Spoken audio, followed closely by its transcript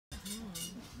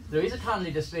Louisa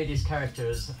Conolly displayed these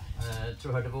characters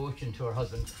through her devotion to her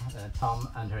husband Tom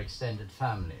and her extended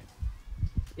family.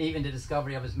 Even the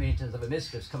discovery of his maintenance of a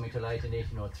mistress coming to light in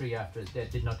 1803 after his death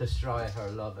did not destroy her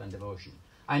love and devotion.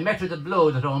 I met with a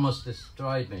blow that almost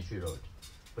destroyed me, she wrote,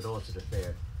 but also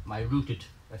declared, my rooted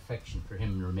affection for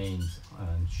him remains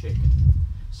unshaken.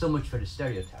 So much for the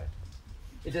stereotype.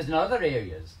 It is in other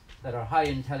areas that our high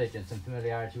intelligence and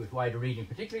familiarity with wider reading,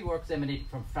 particularly works emanating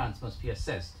from France, must be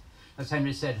assessed. As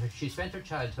Henry said, she spent her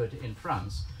childhood in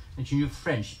France and she knew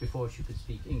French before she could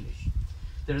speak English.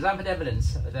 There is ample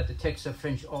evidence that the texts of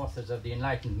French authors of the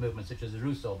Enlightenment movement, such as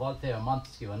Rousseau, Voltaire,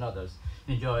 Montesquieu and others,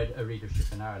 enjoyed a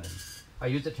readership in Ireland. I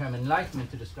use the term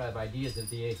Enlightenment to describe ideas of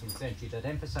the 18th century that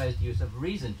emphasised the use of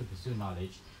reason to pursue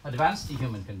knowledge, advanced the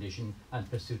human condition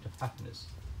and pursuit of happiness.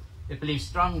 It believed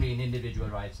strongly in individual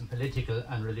rights and political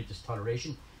and religious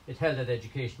toleration. It held that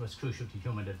education was crucial to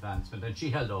human advancement, and she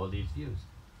held all these views.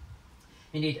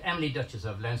 Indeed, Emily, Duchess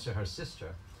of Leinster, her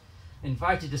sister,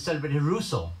 invited the celebrated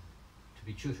Rousseau to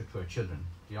be tutor to her children.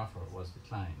 The offer was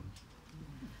declined.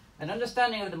 An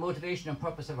understanding of the motivation and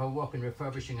purpose of her work in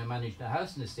refurbishing and managing a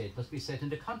housing estate must be set in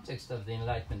the context of the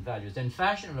Enlightenment values then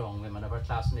fashioned among women of her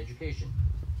class and education.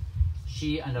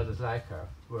 She and others like her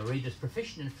were readers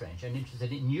proficient in French and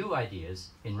interested in new ideas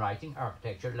in writing,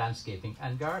 architecture, landscaping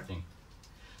and gardening.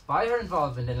 By her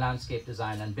involvement in landscape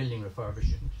design and building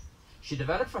refurbishment, she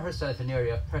developed for herself an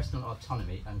area of personal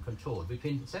autonomy and control.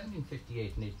 Between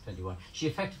 1758 and 1821, she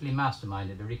effectively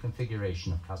masterminded the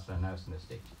reconfiguration of Castellan House and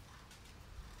Estate.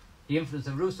 The influence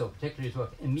of Rousseau, particularly his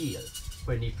work Emile,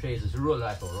 wherein he praises rural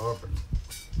life over urban.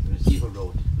 It was he who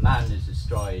wrote, "Man is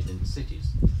destroyed in the cities,"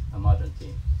 a modern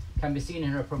theme, can be seen in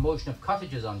her promotion of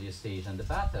cottages on the estate and the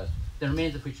bathhouse, the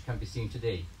remains of which can be seen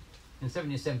today. In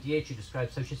 1778, she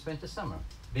describes how she spent the summer,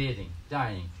 bathing,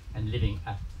 dining, and living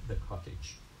at the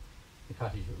cottage. The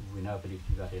cottage we now believe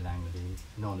to be Batty Langley,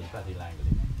 known as Batty Langley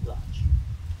Lodge.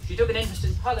 She took an interest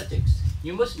in politics.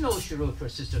 You must know, she wrote to her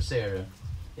sister Sarah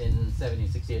in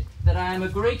 1768, that I am a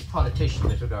great politician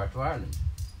with regard to Ireland.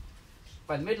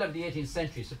 By the middle of the 18th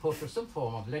century, support for some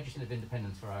form of legislative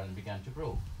independence for Ireland began to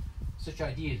grow. Such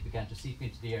ideas began to seep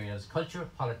into the areas culture,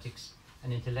 politics,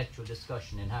 and intellectual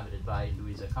discussion inhabited by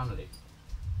Louisa Conolly.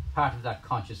 Part of that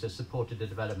consciousness supported the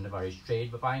development of Irish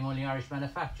trade by buying only Irish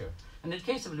manufacture, and in the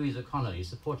case of Louisa Conolly,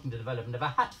 supporting the development of a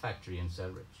hat factory in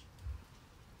Celbridge.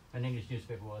 An English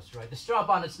newspaper was to write, "The straw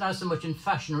bonnets now so much in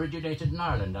fashion originated in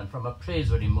Ireland and from a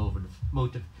praiseworthy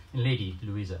motive in Lady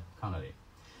Louisa Conolly."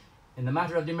 In the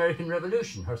matter of the American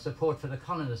Revolution, her support for the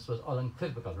colonists was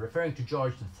unequivocal, referring to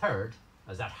George III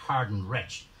as that hardened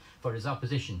wretch for his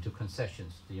opposition to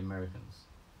concessions to the Americans.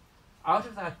 Out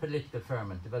of that political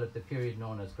ferment developed the period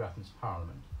known as Grattan's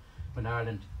Parliament, when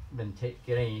Ireland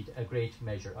gained a great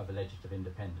measure of legislative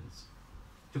independence.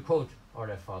 To quote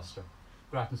R.F. Foster,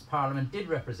 Grattan's Parliament did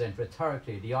represent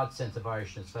rhetorically the odd sense of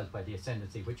Irishness felt by the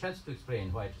ascendancy, which helps to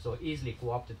explain why it was so easily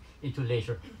co-opted into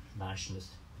later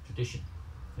nationalist tradition.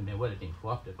 It may well have been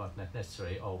co-opted, but not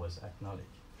necessarily always acknowledged.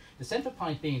 The central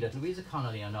point being that Louisa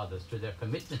Conolly and others, through their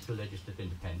commitment to legislative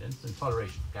independence and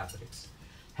toleration for Catholics,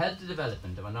 helped the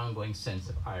development of an ongoing sense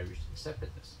of Irish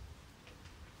separateness.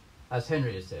 As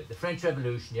Henry has said, the French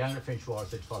Revolution, the Anglo-French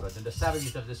Wars which followed, and the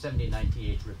savages of the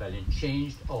 1798 rebellion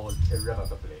changed all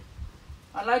irrevocably.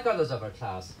 Unlike others of her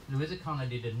class, Louisa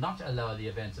Conolly did not allow the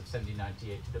events of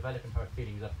 1798 to develop in her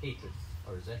feelings of hatred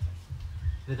or resentment.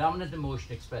 The dominant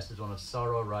emotion expressed is one of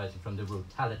sorrow arising from the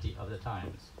brutality of the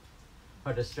times.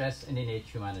 Her distress and innate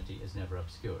humanity is never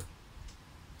obscured.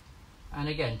 And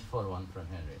again, to follow on from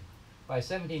Henry, by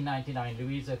 1799,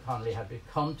 Louisa Conolly had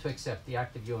come to accept the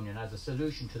Act of Union as a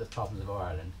solution to the problems of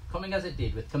Ireland, coming as it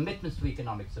did with commitments to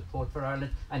economic support for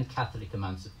Ireland and Catholic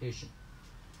emancipation.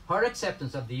 Her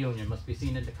acceptance of the Union must be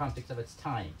seen in the context of its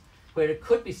time, where it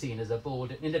could be seen as a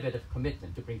bold and innovative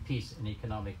commitment to bring peace and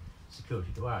economic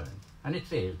security to Ireland. And it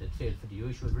failed. It failed for the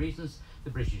usual reasons.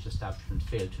 The British establishment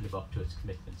failed to live up to its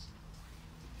commitments.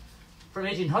 From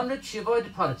 1800, she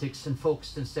avoided politics and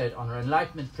focused instead on her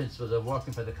Enlightenment principles of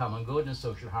working for the common good and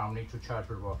social harmony through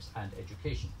charitable works and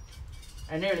education.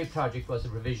 An early project was the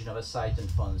provision of a site and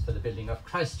funds for the building of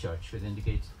Christ Church within the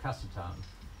gates of Castletown,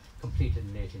 completed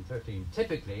in 1813.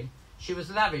 Typically, she was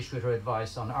lavish with her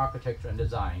advice on architecture and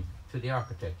design to the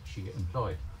architect she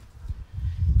employed.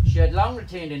 She had long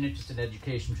retained an interest in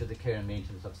education through the care and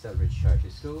maintenance of Celbridge Charity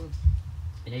School.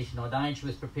 In 1809, she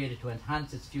was prepared to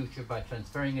enhance its future by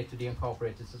transferring it to the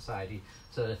Incorporated Society,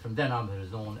 so that from then on it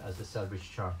was known as the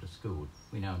Celbridge Charter School.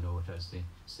 We now know it as the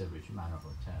Celbridge Manor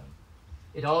Hotel.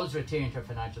 It always retained her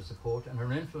financial support, and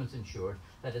her influence ensured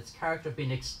that its character, being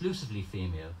exclusively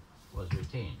female, was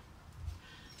retained.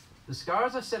 The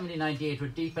scars of 1798 were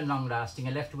deep and long-lasting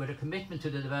and left her with a commitment to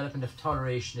the development of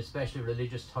toleration, especially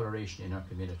religious toleration in her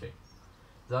community.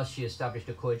 Thus, she established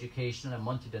a co-educational and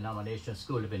multi-denominational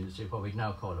school of industry, what we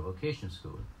now call a vocational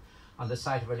school, on the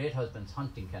site of her late husband's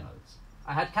hunting kennels.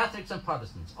 I had Catholics and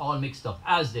Protestants all mixed up,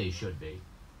 as they should be.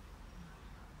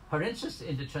 Her interest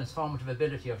in the transformative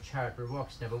ability of charitable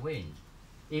works never waned.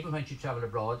 Even when she travelled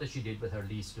abroad, as she did with her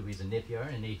Lady Louisa Napier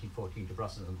in 1814 to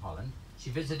Brussels and Holland, she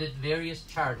visited various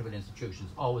charitable institutions,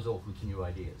 always open to new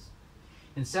ideas.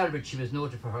 In Celbridge, she was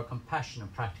noted for her compassion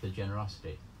and practical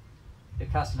generosity. The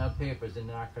Castleknock papers in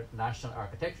the National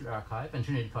Architectural Archive and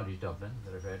Trinity College Dublin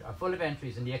that I've read are full of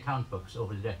entries in the account books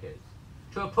over the decades.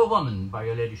 To a poor woman by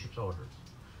your ladyship's orders.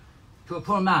 To a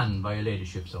poor man by your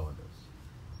ladyship's orders.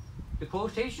 The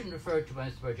quotation referred to by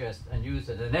Mr. Burgess and used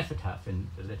as an epitaph in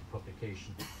the little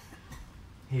publication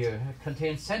here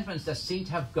contains sentiments that seem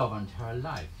to have governed her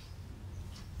life.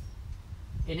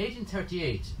 In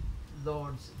 1838,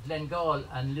 Lords Glengall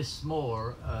and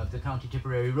Lismore of the County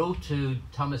Tipperary wrote to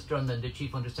Thomas Drunnan, the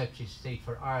Chief Under Secretary of State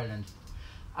for Ireland,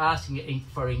 asking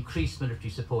for increased military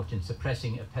support in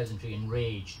suppressing a peasantry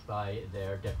enraged by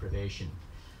their deprivation.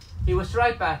 He was to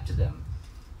write back to them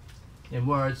in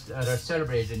words that are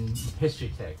celebrated in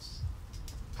history texts.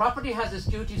 Property has its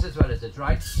duties as well as its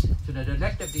rights. To the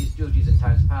neglect of these duties in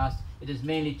times past, it is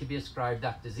mainly to be ascribed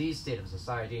that diseased state of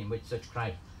society in which such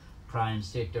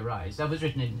crimes take their rise. That was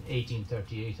written in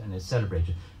 1838 and is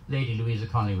celebrated. Lady Louisa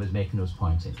Conolly was making those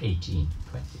points in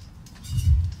 1820.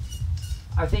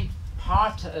 I think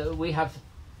we have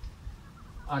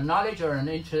our knowledge or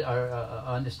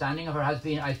understanding of her has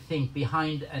been, I think,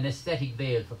 behind an aesthetic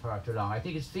veil for far too long. I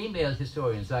think it's female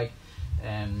historians like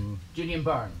Gillian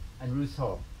Byrne and Ruth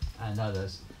Thorpe and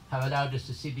others have allowed us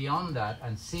to see beyond that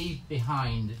and see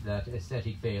behind that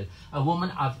aesthetic veil a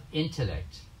woman of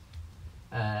intellect,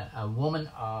 a woman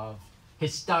of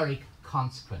historic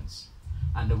consequence,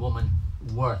 and a woman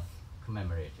worth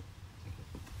commemorating.